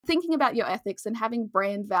thinking about your ethics and having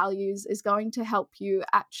brand values is going to help you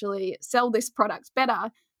actually sell this product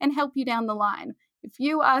better and help you down the line. If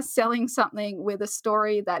you are selling something with a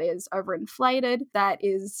story that is overinflated, that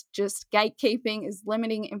is just gatekeeping, is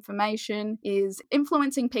limiting information, is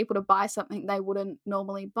influencing people to buy something they wouldn't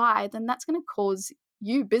normally buy, then that's going to cause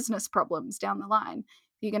you business problems down the line.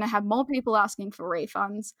 You're going to have more people asking for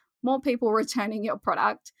refunds, more people returning your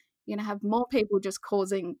product. You're going to have more people just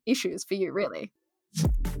causing issues for you, really.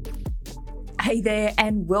 Hey there,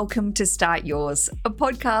 and welcome to Start Yours, a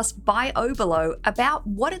podcast by Oberlo about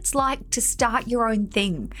what it's like to start your own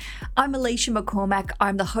thing. I'm Alicia McCormack.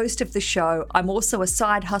 I'm the host of the show. I'm also a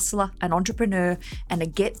side hustler, an entrepreneur, and a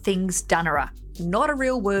get things donerer. Not a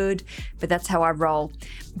real word, but that's how I roll.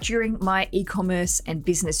 During my e-commerce and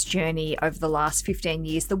business journey over the last 15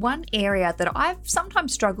 years, the one area that I've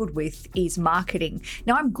sometimes struggled with is marketing.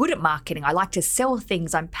 Now, I'm good at marketing. I like to sell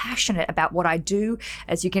things. I'm passionate about what I do,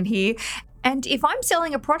 as you can hear. And if I'm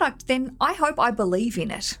selling a product, then I hope I believe in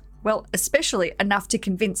it. Well, especially enough to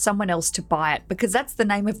convince someone else to buy it, because that's the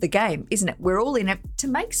name of the game, isn't it? We're all in it to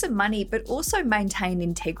make some money, but also maintain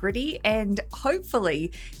integrity and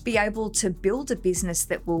hopefully be able to build a business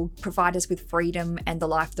that will provide us with freedom and the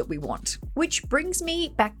life that we want. Which brings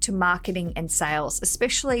me back to marketing and sales,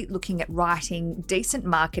 especially looking at writing decent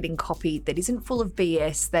marketing copy that isn't full of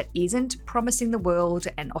BS, that isn't promising the world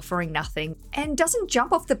and offering nothing, and doesn't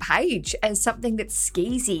jump off the page as something that's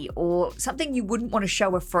skeezy or something you wouldn't want to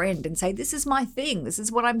show a friend and say, this is my thing, this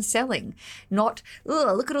is what I'm selling. Not,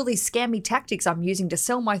 look at all these scammy tactics I'm using to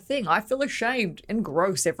sell my thing. I feel ashamed and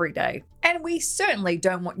gross every day. And we certainly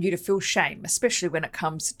don't want you to feel shame, especially when it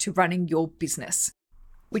comes to running your business.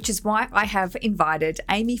 Which is why I have invited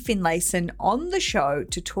Amy Finlayson on the show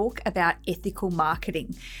to talk about ethical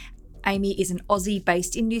marketing. Amy is an Aussie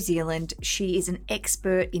based in New Zealand. She is an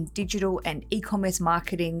expert in digital and e-commerce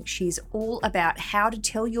marketing. She's all about how to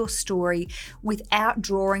tell your story without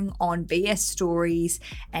drawing on BS stories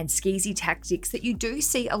and skeezy tactics that you do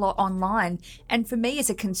see a lot online. And for me as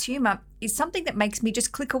a consumer, is something that makes me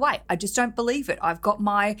just click away. I just don't believe it. I've got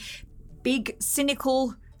my big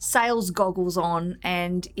cynical sales goggles on,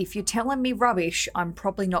 and if you're telling me rubbish, I'm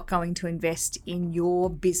probably not going to invest in your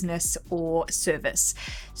business or service.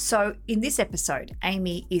 So in this episode,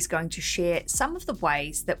 Amy is going to share some of the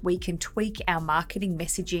ways that we can tweak our marketing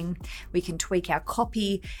messaging, we can tweak our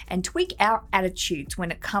copy, and tweak our attitudes when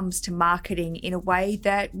it comes to marketing in a way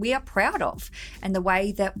that we are proud of, and the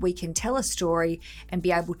way that we can tell a story and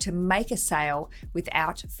be able to make a sale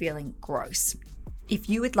without feeling gross. If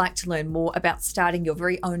you would like to learn more about starting your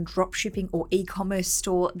very own dropshipping or e-commerce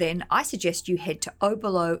store, then I suggest you head to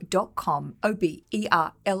oberlo.com,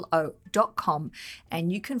 oberlo.com,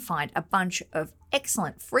 and you can find a bunch of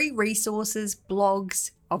excellent free resources,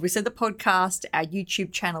 blogs, obviously the podcast, our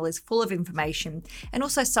YouTube channel is full of information, and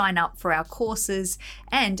also sign up for our courses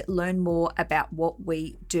and learn more about what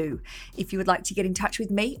we do. If you would like to get in touch with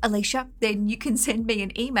me, Alicia, then you can send me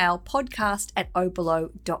an email,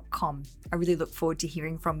 podcast@oberlo.com. I really look forward to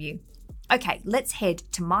hearing from you. Okay, let's head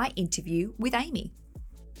to my interview with Amy.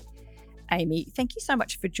 Amy, thank you so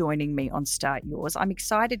much for joining me on Start Yours. I'm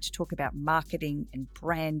excited to talk about marketing and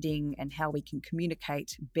branding and how we can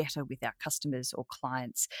communicate better with our customers or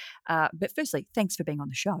clients. But firstly, thanks for being on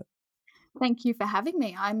the show. Thank you for having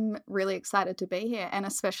me. I'm really excited to be here, and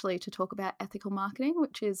especially to talk about ethical marketing,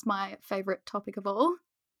 which is my favorite topic of all.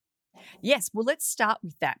 Yes, well, let's start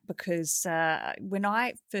with that because when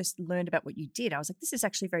I first learned about what you did, I was like, this is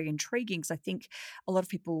actually very intriguing because I think a lot of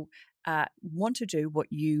people want to do what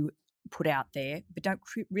you put out there, but don't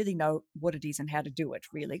really know what it is and how to do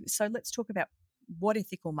it, really. So let's talk about what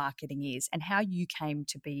ethical marketing is and how you came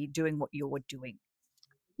to be doing what you're doing.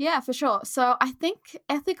 Yeah, for sure. So I think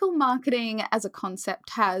ethical marketing as a concept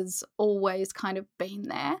has always kind of been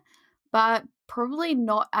there, but probably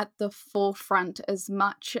not at the forefront as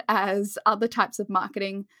much as other types of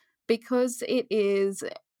marketing because it is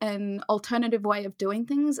an alternative way of doing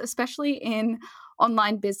things, especially in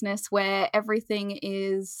online business where everything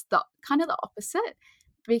is the kind of the opposite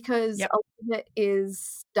because Yep. a lot of it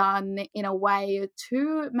is done in a way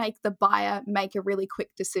to make the buyer make a really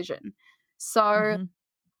quick decision. So Mm-hmm.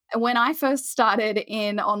 when I first started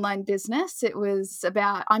in online business, it was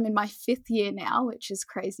about, I'm in my 5th year now, which is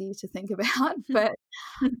crazy to think about. But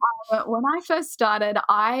when I first started,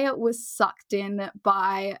 I was sucked in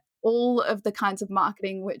by all of the kinds of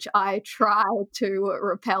marketing which I try to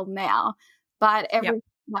repel now. But Yep. everything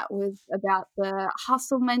that was about the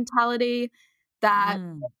hustle mentality, that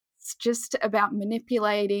Mm. it's just about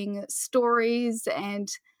manipulating stories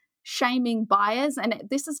and shaming buyers. And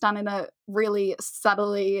this is done in a really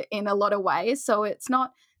subtly in a lot of ways. So it's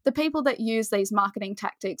not the people that use these marketing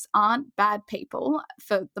tactics aren't bad people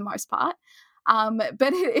for the most part,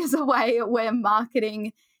 but it is a way where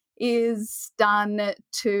marketing is done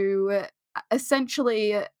to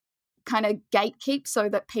essentially kind of gatekeep so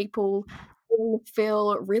that people will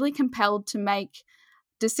feel really compelled to make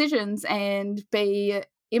decisions and be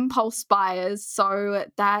impulse buyers so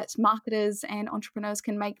that marketers and entrepreneurs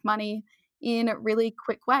can make money in really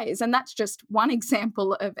quick ways. And that's just one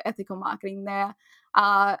example of ethical marketing. There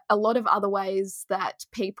are a lot of other ways that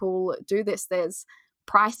people do this. There's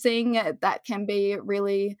pricing that can be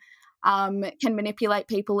really can manipulate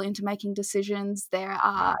people into making decisions. There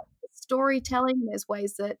are storytelling. There's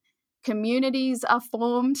ways that communities are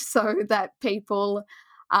formed so that people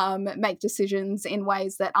make decisions in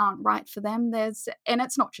ways that aren't right for them. And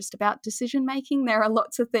it's not just about decision making. There are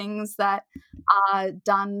lots of things that are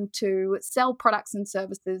done to sell products and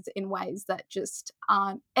services in ways that just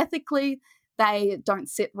aren't ethically. They don't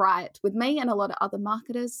sit right with me and a lot of other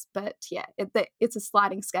marketers. But yeah, it's a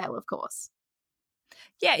sliding scale, of course.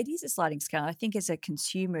 Yeah, it is a sliding scale. I think as a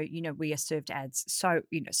consumer, we are served ads. So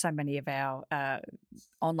many of our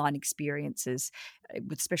online experiences,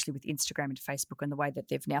 especially with Instagram and Facebook and the way that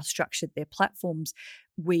they've now structured their platforms,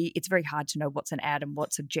 it's very hard to know what's an ad and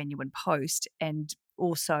what's a genuine post. And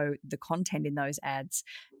also the content in those ads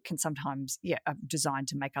can sometimes, are designed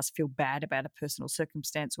to make us feel bad about a personal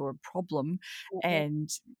circumstance or a problem, and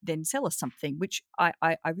then sell us something, which I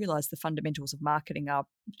realize the fundamentals of marketing are,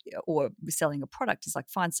 or selling a product is like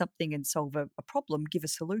find something and solve a problem, give a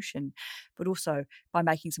solution. But also by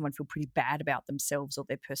making someone feel pretty bad about themselves or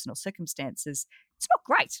their personal circumstances, it's not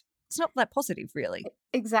great. It's not that positive, really.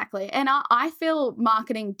 Exactly. And I feel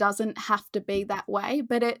marketing doesn't have to be that way,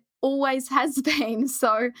 but it always has been.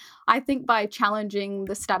 So I think by challenging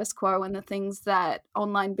the status quo and the things that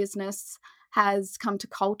online business has come to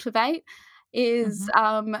cultivate is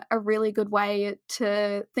a really good way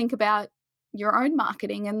to think about your own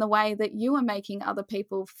marketing and the way that you are making other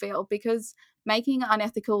people feel, because making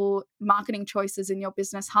unethical marketing choices in your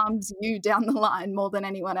business harms you down the line more than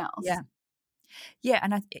anyone else. Yeah,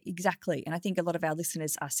 and exactly. And I think a lot of our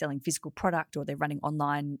listeners are selling physical product or they're running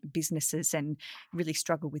online businesses and really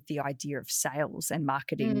struggle with the idea of sales and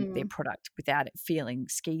marketing their product without it feeling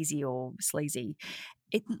skeezy or sleazy.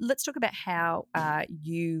 Let's talk about how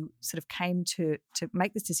you sort of came to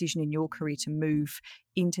make this decision in your career to move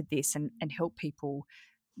into this and help people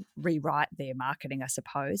rewrite their marketing, I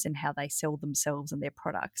suppose, and how they sell themselves and their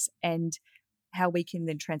products, and how we can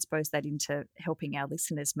then transpose that into helping our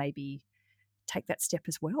listeners maybe take that step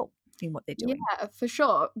as well in what they're doing. Yeah, for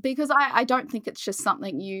sure. Because I don't think it's just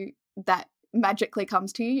something that magically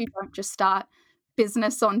comes to you. You don't just start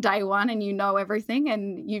business on day one and you know everything,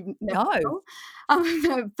 and you never will.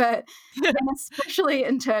 But then especially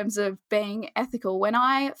in terms of being ethical, when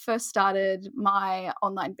I first started my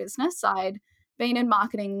online business, I'd been in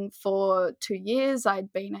marketing for 2 years.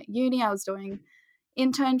 I'd been at uni. I was doing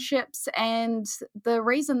internships, and the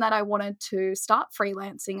reason that I wanted to start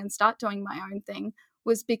freelancing and start doing my own thing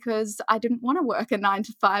was because I didn't want to work a 9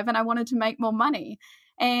 to 5 and I wanted to make more money.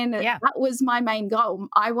 And that was my main goal.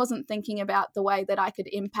 I wasn't thinking about the way that I could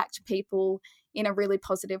impact people in a really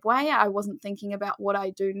positive way. I wasn't thinking about what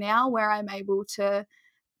I do now, where I'm able to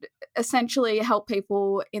essentially help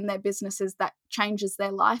people in their businesses that changes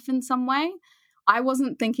their life in some way. I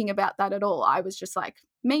wasn't thinking about that at all. I was just like,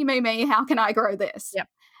 me, how can I grow this?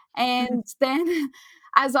 And then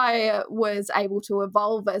as I was able to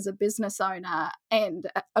evolve as a business owner and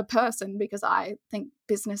a person, because I think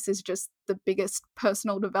business is just the biggest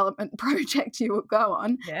personal development project you will go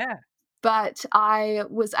on. But I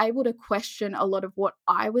was able to question a lot of what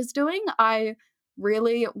I was doing. I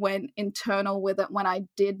really went internal with it when I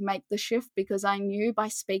did make the shift, because I knew by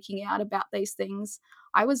speaking out about these things,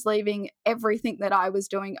 I was leaving everything that I was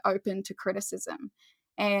doing open to criticism.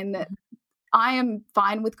 And I am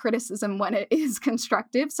fine with criticism when it is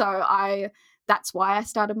constructive. So that's why I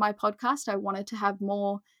started my podcast. I wanted to have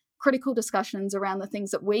more critical discussions around the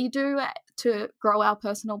things that we do to grow our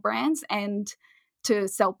personal brands and to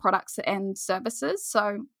sell products and services.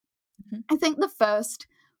 So I think the first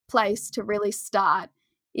place to really start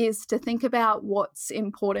is to think about what's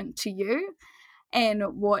important to you and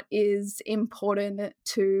what is important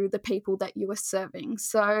to the people that you are serving.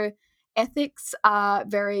 So ethics are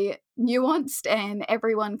very nuanced, and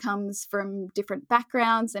everyone comes from different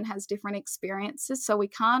backgrounds and has different experiences. So we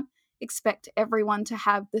can't expect everyone to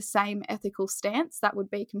have the same ethical stance. That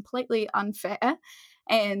would be completely unfair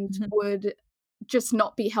and would just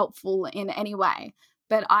not be helpful in any way.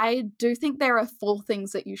 But I do think there are 4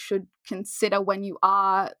 things that you should consider when you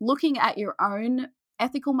are looking at your own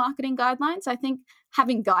ethical marketing guidelines. I think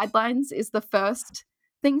having guidelines is the first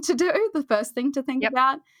thing to do. The first thing to think Yep.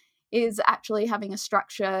 about is actually having a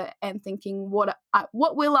structure and thinking what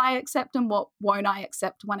will I accept and what won't I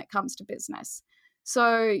accept when it comes to business.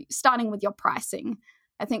 So starting with your pricing.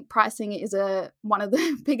 I think pricing is one of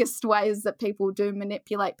the biggest ways that people do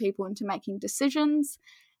manipulate people into making decisions.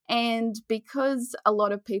 And because a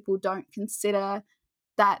lot of people don't consider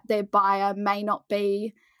that their buyer may not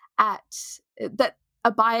be that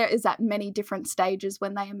a buyer is at many different stages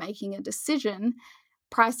when they are making a decision,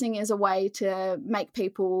 pricing is a way to make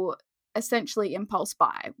people essentially impulse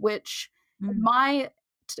buy, which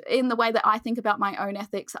in the way that I think about my own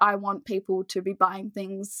ethics, I want people to be buying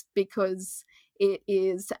things because there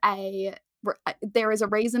is a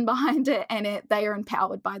reason behind it, and they are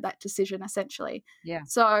empowered by that decision, essentially. Yeah.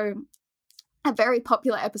 So a very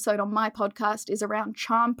popular episode on my podcast is around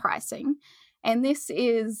charm pricing. And this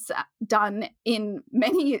is done in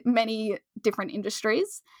many, many different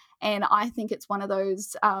industries. And I think it's one of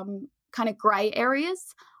those kind of gray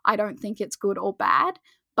areas. I don't think it's good or bad,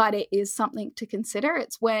 but it is something to consider.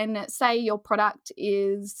 It's when, say, your product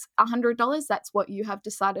is $100, that's what you have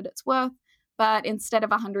decided it's worth. But instead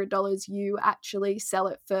of $100, you actually sell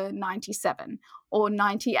it for $97 or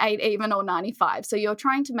 $98 even, or $95. So you're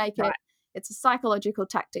trying to make it, it's a psychological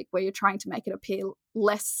tactic where you're trying to make it appear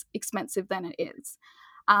less expensive than it is.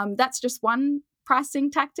 That's just one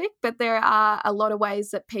pricing tactic, but there are a lot of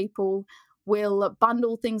ways that people will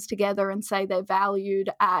bundle things together and say they're valued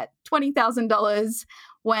at $20,000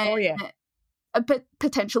 when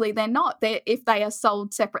potentially they're not. If they are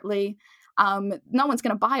sold separately, no one's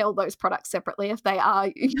going to buy all those products separately if they are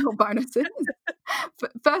your bonuses.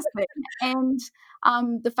 First thing. And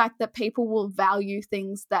the fact that people will value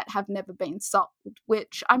things that have never been sold,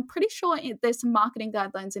 which I'm pretty sure there's some marketing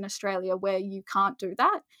guidelines in Australia where you can't do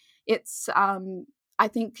that. It's I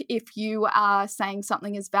think if you are saying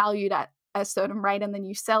something is valued at a certain rate and then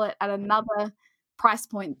you sell it at another price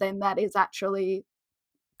point, then that is actually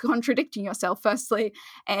contradicting yourself, firstly,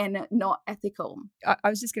 and not ethical. I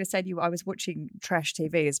was just going to say to you, I was watching trash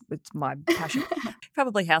TV, it's my passion.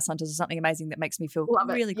 Probably House Hunters or something amazing that makes me feel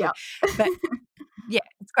really good. Yep. But yeah,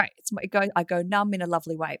 it's great. I go numb in a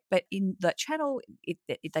lovely way. But in the channel,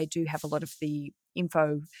 they do have a lot of the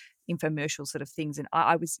infomercial sort of things, and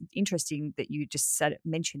I was interesting that you just said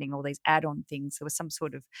mentioning all these add-on things. There was some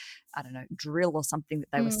sort of, I don't know, drill or something that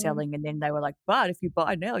they were selling, and then they were like, but if you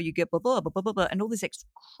buy now you get blah blah blah blah blah, and all this extra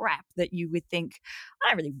crap that you would think, I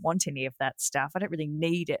don't really want any of that stuff, I don't really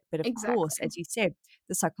need it. But of course, as you said,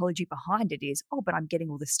 the psychology behind it is, oh, but I'm getting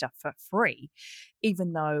all this stuff for free,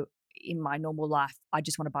 even though in my normal life I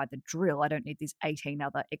just want to buy the drill. I don't need these 18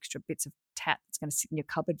 other extra bits of tat that's going to sit in your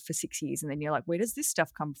cupboard for 6 years, and then you're like, where does this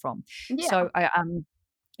stuff come from? So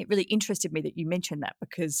it really interested me that you mentioned that,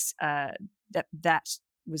 because that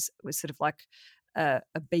was sort of like a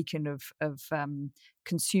beacon of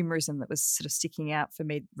consumerism that was sort of sticking out for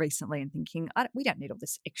me recently, and thinking, we don't need all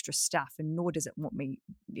this extra stuff, and nor does it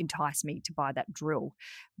entice me to buy that drill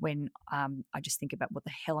when I just think about what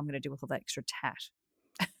the hell I'm going to do with all that extra tat.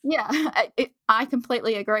 Yeah, I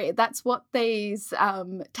completely agree. That's what these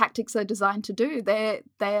tactics are designed to do.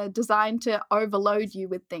 They're designed to overload you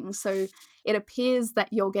with things, so it appears that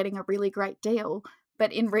you're getting a really great deal,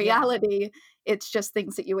 but in reality, it's just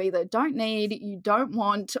things that you either don't need, you don't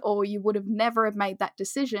want, or you would have never have made that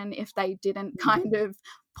decision if they didn't kind of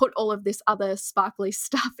put all of this other sparkly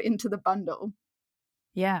stuff into the bundle.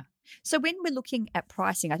 Yeah. So when we're looking at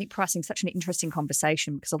pricing, I think pricing is such an interesting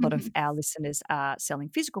conversation, because a lot of our listeners are selling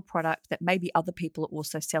physical product that maybe other people are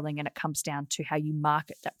also selling, and it comes down to how you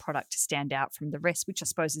market that product to stand out from the rest, which I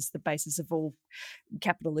suppose is the basis of all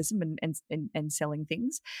capitalism and selling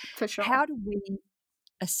things. For sure. How do we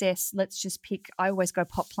assess, let's just pick, I always go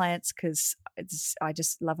pot plants because I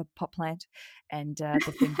just love a pot plant, and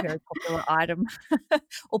they've been a very popular item,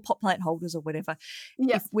 or pot plant holders or whatever.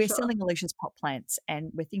 Yeah, if we're selling Alicia's pot plants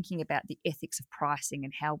and we're thinking about the ethics of pricing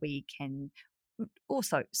and how we can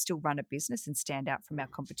also still run a business and stand out from our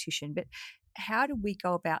competition, but how do we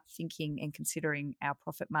go about thinking and considering our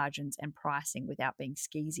profit margins and pricing without being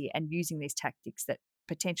skeezy and using these tactics that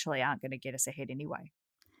potentially aren't going to get us ahead anyway?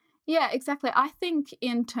 Yeah, exactly. I think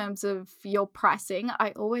in terms of your pricing,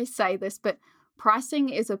 I always say this, but pricing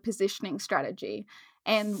is a positioning strategy.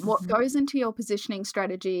 And what goes into your positioning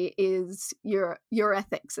strategy is your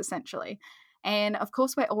ethics, essentially. And of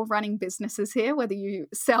course, we're all running businesses here, whether you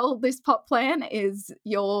sell this pot plant is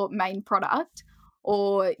your main product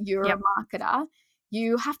or you're a marketer.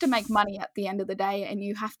 You have to make money at the end of the day, and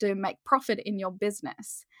you have to make profit in your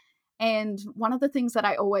business. And one of the things that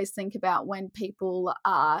I always think about when people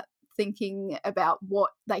are thinking about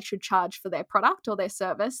what they should charge for their product or their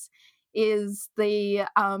service is the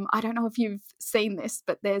I don't know if you've seen this,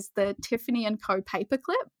 but there's the Tiffany and Co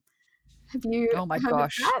paperclip. Have you Oh my heard of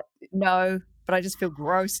gosh. that? No, but I just feel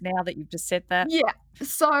gross now that you've just said that. Yeah.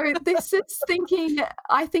 So this is thinking,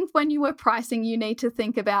 I think when you were pricing, you need to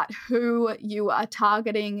think about who you are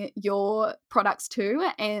targeting your products to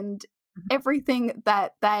and Mhm. everything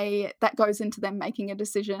that goes into them making a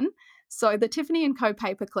decision. So the Tiffany and Co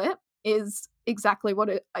paperclip is exactly what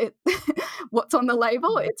it what's on the Oh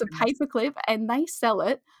label. my It's a goodness. paperclip and they sell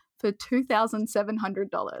it for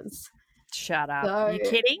 $2,700. Shut up. So You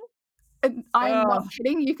kidding? and I'm Oh, not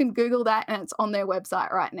kidding. You can Google that and it's on their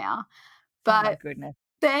website right now. oh my But goodness.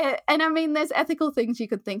 and I mean, there's ethical things you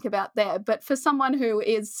could think about there, but for someone who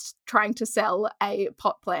is trying to sell a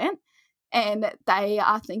pot plant and they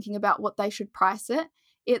are thinking about what they should price it,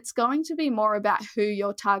 it's going to be more about who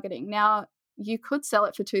you're targeting. Now, you could sell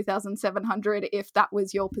it for 2,700 if that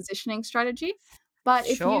was your positioning strategy, but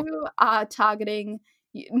if Sure. you are targeting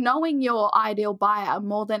knowing your ideal buyer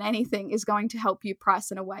more than anything is going to help you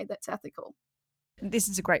price in a way that's ethical. This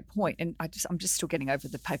is a great point, and I'm just still getting over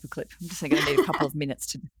the paperclip. I'm just going to need a couple of minutes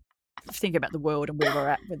to think about the world and where we're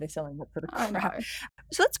at, where they're selling that sort of I crap. know.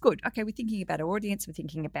 So that's good. Okay, we're thinking about our audience. We're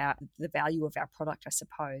thinking about the value of our product, I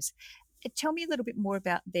suppose. Tell me a little bit more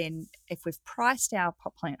about then, if we've priced our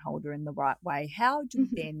pot plant holder in the right way, how do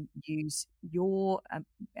we Mhm. then use your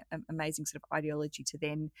amazing sort of ideology to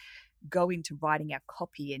then go into writing our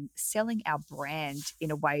copy and selling our brand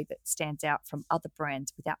in a way that stands out from other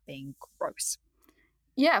brands without being gross?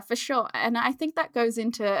 Yeah, for sure. And I think that goes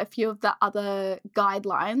into a few of the other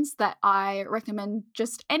guidelines that I recommend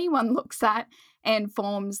just anyone looks at and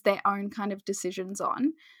forms their own kind of decisions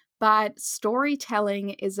on. But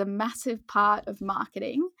storytelling is a massive part of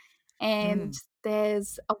marketing. And Mm,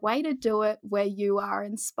 there's a way to do it where you are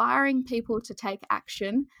inspiring people to take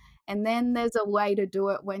action. And then there's a way to do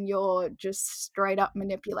it when you're just straight up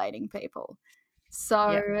manipulating people.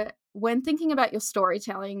 yeah. So, when thinking about your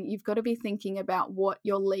storytelling, you've got to be thinking about what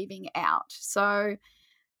you're leaving out. So,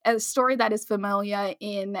 a story that is familiar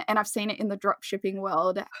in, and I've seen it in the drop shipping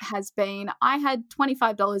world, has been I had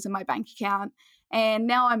 $25 in my bank account and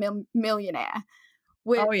now I'm a millionaire,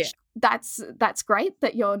 Oh, yeah. which that's great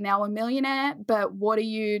that you're now a millionaire, but what are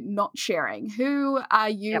you not sharing? Who are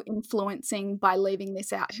you Yep. influencing by leaving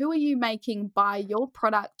this out? Who are you making buy your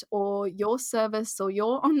product or your service or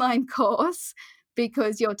your online course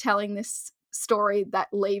because you're telling this story that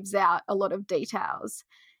leaves out a lot of details?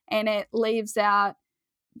 And it leaves out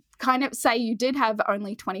kind of say you did have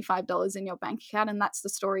only $25 in your bank account and that's the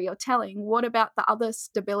story you're telling. What about the other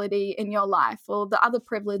stability in your life or the other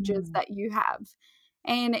privileges Mm, that you have?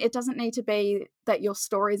 And it doesn't need to be that your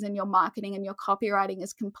stories and your marketing and your copywriting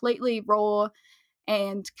is completely raw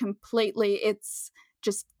and completely, it's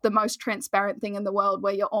just the most transparent thing in the world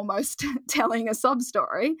where you're almost telling a sob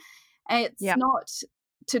story. It's yeah. not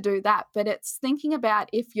to do that, but it's thinking about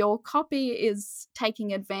if your copy is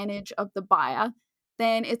taking advantage of the buyer,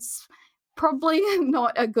 then it's probably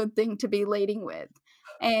not a good thing to be leading with.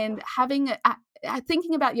 And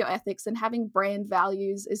thinking about your ethics and having brand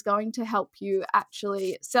values is going to help you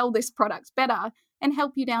actually sell this product better and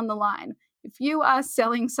help you down the line. If you are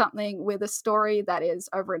selling something with a story that is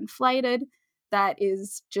overinflated, that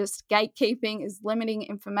is just gatekeeping, is limiting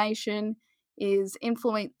information, is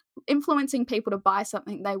influencing people to buy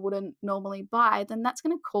something they wouldn't normally buy, then that's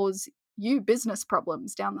going to cause you business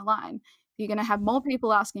problems down the line. You're going to have more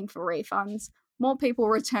people asking for refunds, more people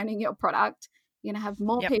returning your product. You're going to have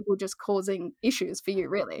more Yep. people just causing issues for you,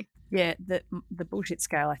 really. Yeah, the bullshit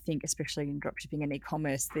scale, I think, especially in dropshipping and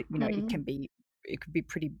e-commerce, that Mm. it could be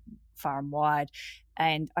pretty far and wide.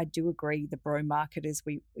 And I do agree, the bro marketers,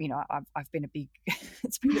 I've been a big,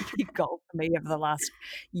 it's been a big goal for me over the last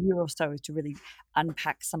year or so to really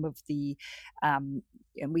unpack some of the, and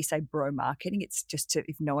we say bro marketing. It's just to,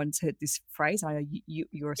 if no one's heard this phrase, I know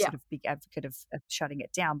you're a Yeah. sort of big advocate of shutting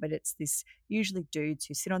it down, but it's this usually dudes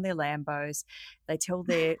who sit on their Lambos, they tell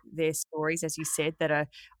their stories, as you said, that are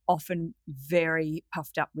often very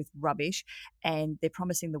puffed up with rubbish, and they're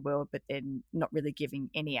promising the world, but then not really giving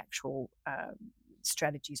any actual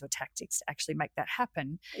strategies or tactics to actually make that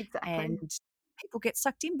happen. Exactly. And people get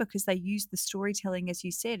sucked in because they use the storytelling, as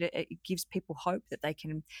you said. It gives people hope that they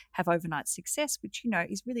can have overnight success, which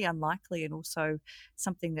is really unlikely, and also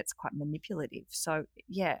something that's quite manipulative. So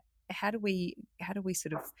yeah, how do we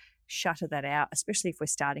sort of shutter that out, especially if we're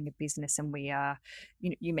starting a business and we are,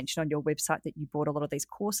 you mentioned on your website that you bought a lot of these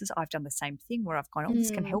courses. I've done the same thing where I've gone, oh,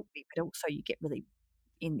 this can Mm. help me, but also you get really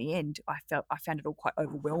in the end, I found it all quite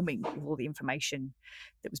overwhelming with all the information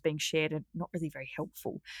that was being shared and not really very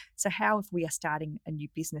helpful. So how, if we are starting a new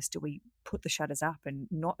business, do we put the shutters up and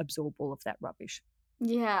not absorb all of that rubbish?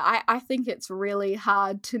 Yeah, I think it's really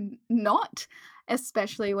hard to not,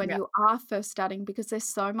 especially when Yeah. you are first starting, because there's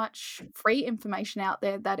so much free information out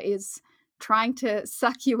there that is trying to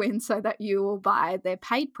suck you in so that you will buy their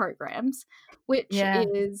paid programs, which Yeah.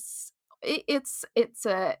 is it's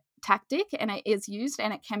a tactic and it is used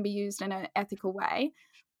and it can be used in an ethical way.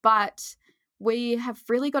 But we have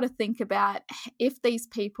really got to think about if these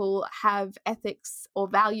people have ethics or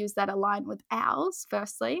values that align with ours,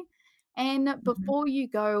 firstly, and Mhm. before you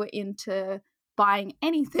go into buying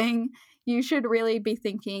anything, you should really be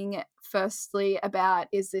thinking firstly about,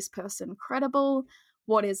 is this person credible?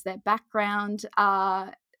 What is their background?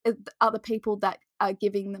 Are the people that are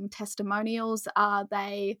giving them testimonials, are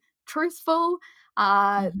they truthful?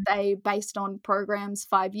 Are Mhm. they based on programs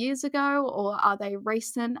 5 years ago, or are they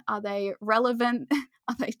recent? Are they relevant?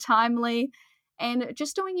 Are they timely? And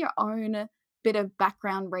just doing your own bit of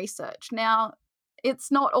background research. Now,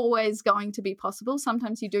 it's not always going to be possible.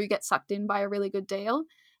 Sometimes you do get sucked in by a really good deal,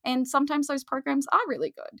 and sometimes those programs are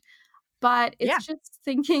really good. But it's Yeah. just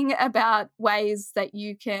thinking about ways that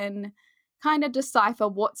you can kind of decipher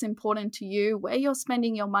what's important to you, where you're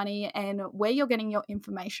spending your money, and where you're getting your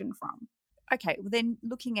information from. Okay, well, then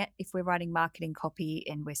looking at if we're writing marketing copy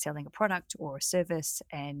and we're selling a product or a service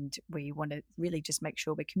and we want to really just make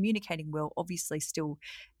sure we're communicating well, obviously still,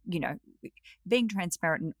 you know, being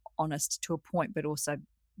transparent and honest to a point, but also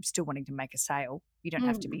still wanting to make a sale. You don't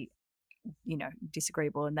have to Mm. be,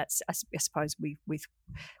 disagreeable. And that's, I suppose,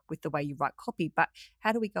 with the way you write copy. But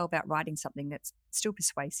how do we go about writing something that's still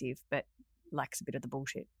persuasive, but lacks a bit of the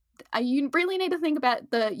bullshit? You really need to think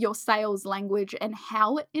about your sales language and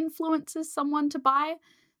how it influences someone to buy.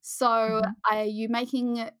 So, Hmm. are you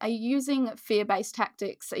using fear-based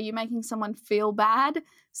tactics? Are you making someone feel bad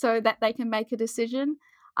so that they can make a decision?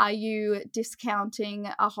 Are you discounting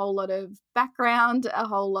a whole lot of background, a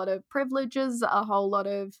whole lot of privileges, a whole lot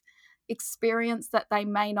of experience that they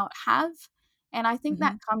may not have? And I think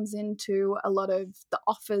that Hmm. comes into a lot of the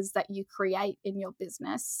offers that you create in your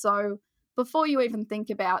business. So, before you even think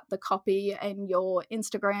about the copy and your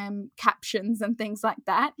Instagram captions and things like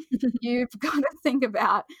that, you've got to think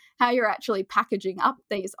about how you're actually packaging up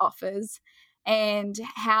these offers and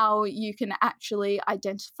how you can actually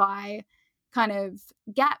identify kind of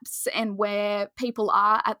gaps and where people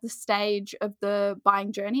are at the stage of the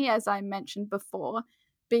buying journey, as I mentioned before.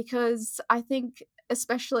 Because I think,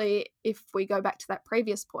 especially if we go back to that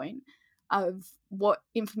previous point of what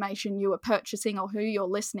information you are purchasing or who you're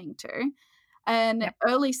listening to, an Yep.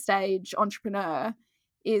 early stage entrepreneur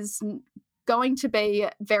is going to be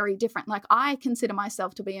very different. Like, I consider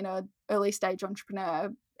myself to be an early stage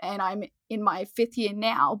entrepreneur and I'm in my fifth year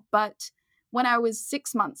now. But when I was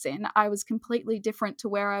 6 months in, I was completely different to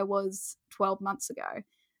where I was 12 months ago.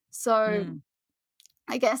 So Mm.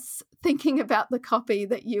 I guess thinking about the copy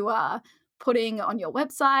that you are putting on your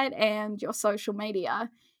website and your social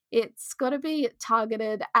media, it's got to be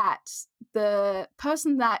targeted at the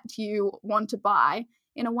person that you want to buy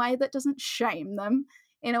in a way that doesn't shame them,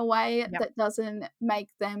 in a way Yep. that doesn't make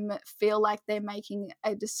them feel like they're making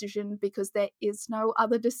a decision because there is no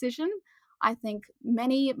other decision. I think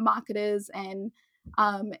many marketers and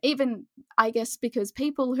even, I guess, because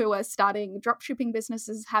people who are starting dropshipping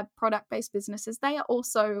businesses have product based businesses, they are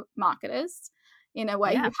also marketers. In a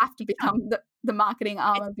way, Yeah. you have to Big time. become the marketing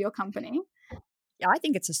arm It's of your company. Yeah, I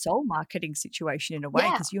think it's a soul marketing situation in a way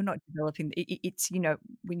Yeah, because you're not developing it's,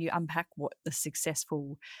 when you unpack what the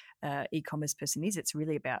successful, e-commerce person is, it's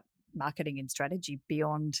really about marketing and strategy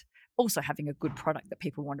beyond also having a good product that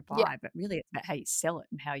people want to yeah, buy, but really it's about how you sell it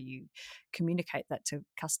and how you communicate that to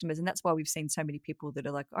customers, and that's why we've seen so many people that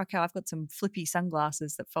are like, "Okay, I've got some flippy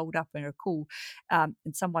sunglasses that fold up and are cool," and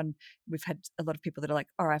we've had a lot of people that are like,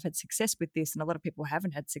 "Oh, I've had success with this," and a lot of people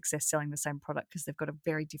haven't had success selling the same product because they've got a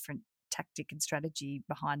very different tactic and strategy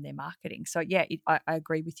behind their marketing. So yeah, I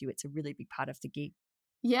agree with you. It's a really big part of the gig.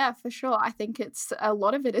 yeah, for sure. I think it's a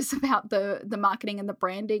lot of it is about the marketing and the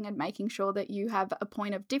branding and making sure that you have a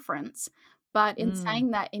point of difference. But in Mm,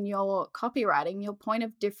 saying that, in your copywriting, your point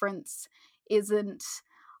of difference isn't,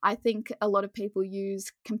 I think a lot of people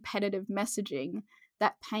use competitive messaging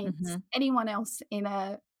that paints mhm. anyone else in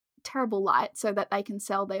a terrible light so that they can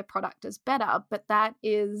sell their product as better. But that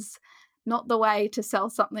is not the way to sell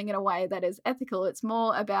something in a way that is ethical. It's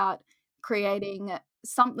more about creating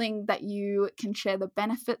something that you can share the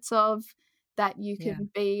benefits of, that you can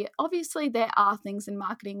be. Obviously, there are things in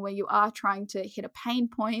marketing where you are trying to hit a pain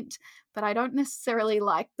point, but I don't necessarily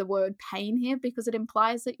like the word pain here because it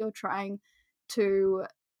implies that you're trying to,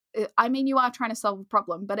 I mean, you are trying to solve a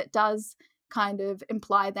problem, but it does kind of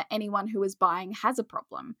imply that anyone who is buying has a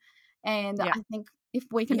problem. And Yeah. I think if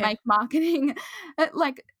we can make marketing,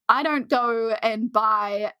 like, I don't go and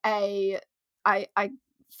buy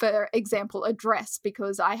for example, a dress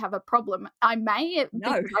because I have a problem. I may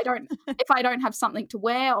No. because if I don't have something to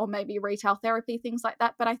wear, or maybe retail therapy, things like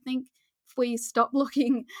that. But I think if we stop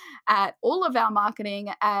looking at all of our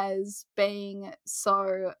marketing as being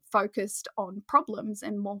so focused on problems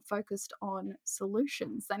and more focused on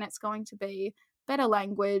solutions, then it's going to be better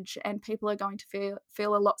language, and people are going to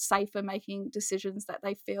feel a lot safer making decisions that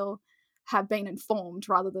they feel have been informed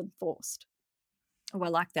rather than forced. Oh, I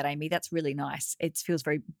like that, Amy. That's really nice. It feels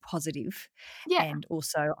very positive. Yeah. And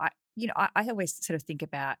also, I always sort of think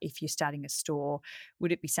about, if you're starting a store,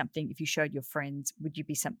 would it be something, if you showed your friends, would you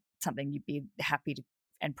be something you'd be happy to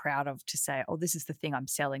and proud of to say, oh, this is the thing I'm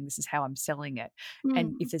selling, this is how I'm selling it.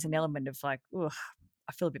 And if there's an element of like, ugh,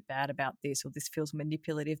 I feel a bit bad about this, or this feels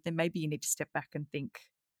manipulative, then maybe you need to step back and think,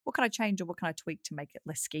 what can I change or what can I tweak to make it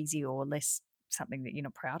less skeezy or less something that you're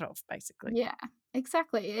not proud of, basically. Yeah,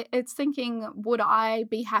 exactly. It's thinking, would I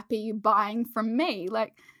be happy buying from me?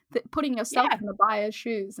 Like, putting yourself Yeah. in the buyer's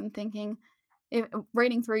shoes and thinking,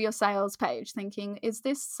 reading through your sales page, thinking, is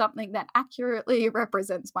this something that accurately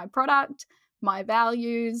represents my product, my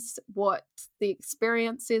values, what the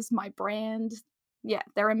experience is, my brand? Yeah,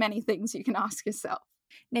 there are many things you can ask yourself.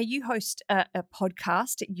 Now, you host a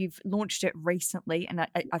podcast. You've launched it recently, and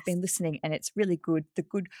I've been listening, and it's really good. The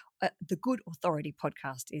Good Authority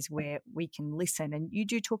podcast is where we can listen, and you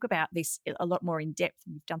do talk about this a lot more in depth.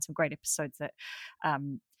 You've done some great episodes that have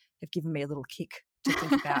given me a little kick to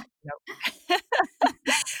think about,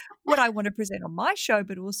 what I want to present on my show,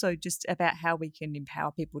 but also just about how we can empower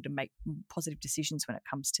people to make positive decisions when it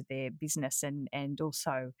comes to their business, and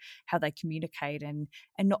also how they communicate, and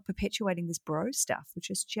not perpetuating this bro stuff,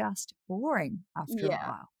 which is just boring after a Yeah.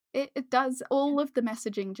 while. It does. All of the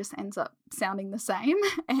messaging just ends up sounding the same.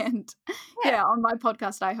 And Yeah. yeah, on my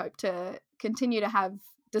podcast, I hope to continue to have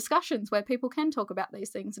discussions where people can talk about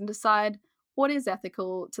these things and decide what is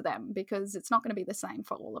ethical to them, because it's not going to be the same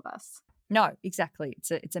for all of us. No, exactly.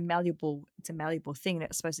 It's a malleable thing. And I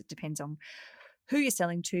suppose it depends on who you're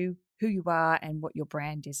selling to, who you are, and what your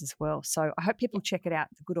brand is as well. So I hope people check it out,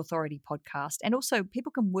 the Good Authority podcast. And also,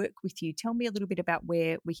 people can work with you. Tell me a little bit about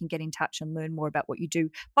where we can get in touch and learn more about what you do.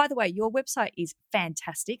 By the way, your website is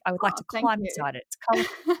fantastic. I would like to Thank climb you. inside it. It's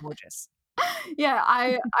colourful, gorgeous. Yeah,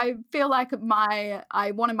 I feel like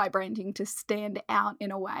I wanted my branding to stand out in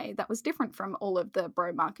a way that was different from all of the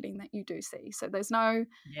bro marketing that you do see. So there's no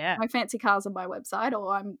fancy cars on my website,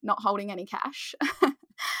 or I'm not holding any cash.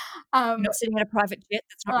 You're not sitting in a private jet.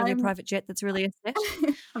 That's not really a private jet. That's really a set.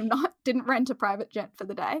 Didn't rent a private jet for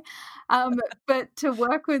the day. But to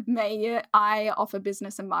work with me, I offer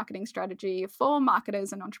business and marketing strategy for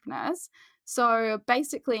marketers and entrepreneurs. So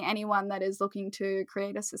basically, anyone that is looking to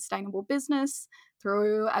create a sustainable business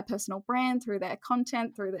through a personal brand, through their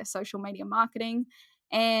content, through their social media marketing.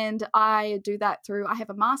 And I do that I have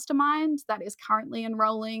a mastermind that is currently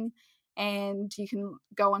enrolling. And you can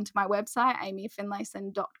go onto my website,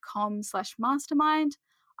 amyfinlayson.com/mastermind.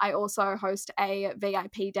 I also host a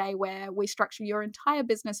VIP day where we structure your entire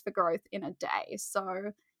business for growth in a day.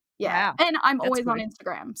 So, yeah. Wow, and I'm always good. on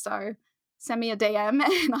Instagram. So send me a DM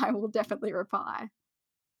and I will definitely reply.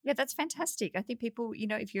 Yeah, that's fantastic. I think people,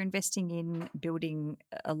 if you're investing in building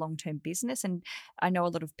a long-term business, and I know a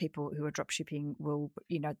lot of people who are drop shipping will,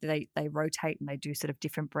 they rotate and they do sort of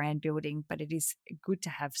different brand building, but it is good to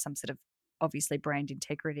have some sort of obviously brand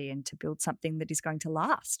integrity and to build something that is going to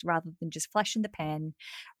last rather than just flash in the pan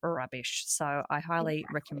rubbish. So I highly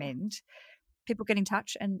recommend people get in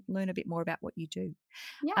touch and learn a bit more about what you do.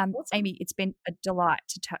 Yeah, awesome. Amy, it's been a delight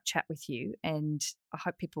to chat with you, and I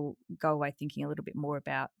hope people go away thinking a little bit more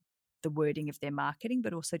about the wording of their marketing,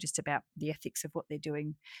 but also just about the ethics of what they're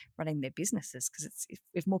doing running their businesses. Because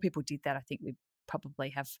if more people did that, I think we'd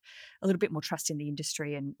probably have a little bit more trust in the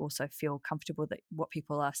industry, and also feel comfortable that what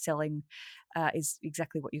people are selling is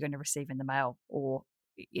exactly what you're going to receive in the mail or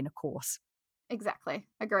in a course. Exactly.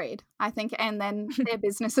 Agreed. I think, and then their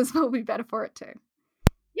businesses will be better for it too.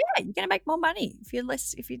 Yeah, you're going to make more money if you're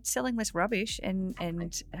selling less rubbish and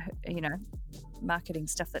marketing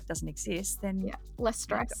stuff that doesn't exist. Then less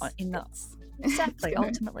stress. Exactly.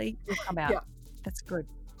 Ultimately, you'll come out. Yeah. That's good.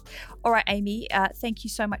 All right, Amy. Thank you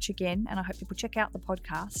so much again, and I hope people check out the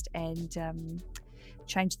podcast and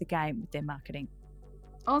change the game with their marketing.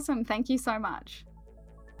 Awesome. Thank you so much.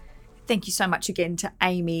 Thank you so much again to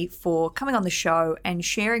Amy for coming on the show and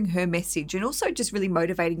sharing her message, and also just really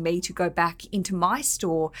motivating me to go back into my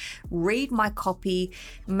store, read my copy,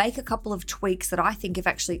 make a couple of tweaks that I think have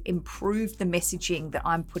actually improved the messaging that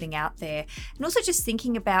I'm putting out there, and also just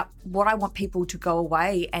thinking about what I want people to go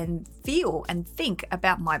away and feel and think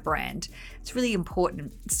about my brand. It's really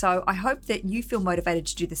important. So I hope that you feel motivated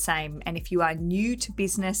to do the same. And if you are new to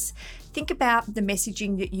business, think about the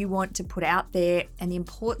messaging that you want to put out there and the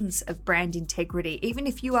importance of brand integrity. Even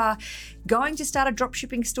if you are going to start a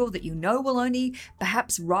dropshipping store that you know will only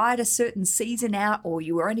perhaps ride a certain season out, or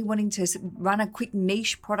you are only wanting to run a quick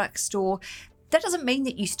niche product store, that doesn't mean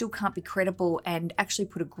that you still can't be credible and actually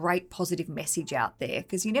put a great positive message out there,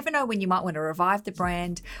 because you never know when you might want to revive the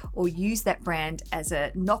brand or use that brand as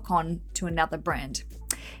a knock-on to another brand.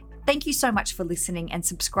 Thank you so much for listening and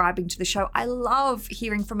subscribing to the show. I love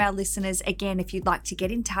hearing from our listeners. Again, if you'd like to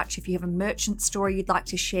get in touch, if you have a merchant story you'd like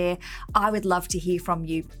to share, I would love to hear from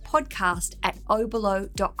you.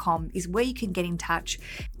 podcast@oberlo.com is where you can get in touch.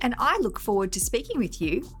 And I look forward to speaking with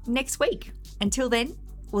you next week. Until then,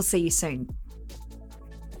 we'll see you soon.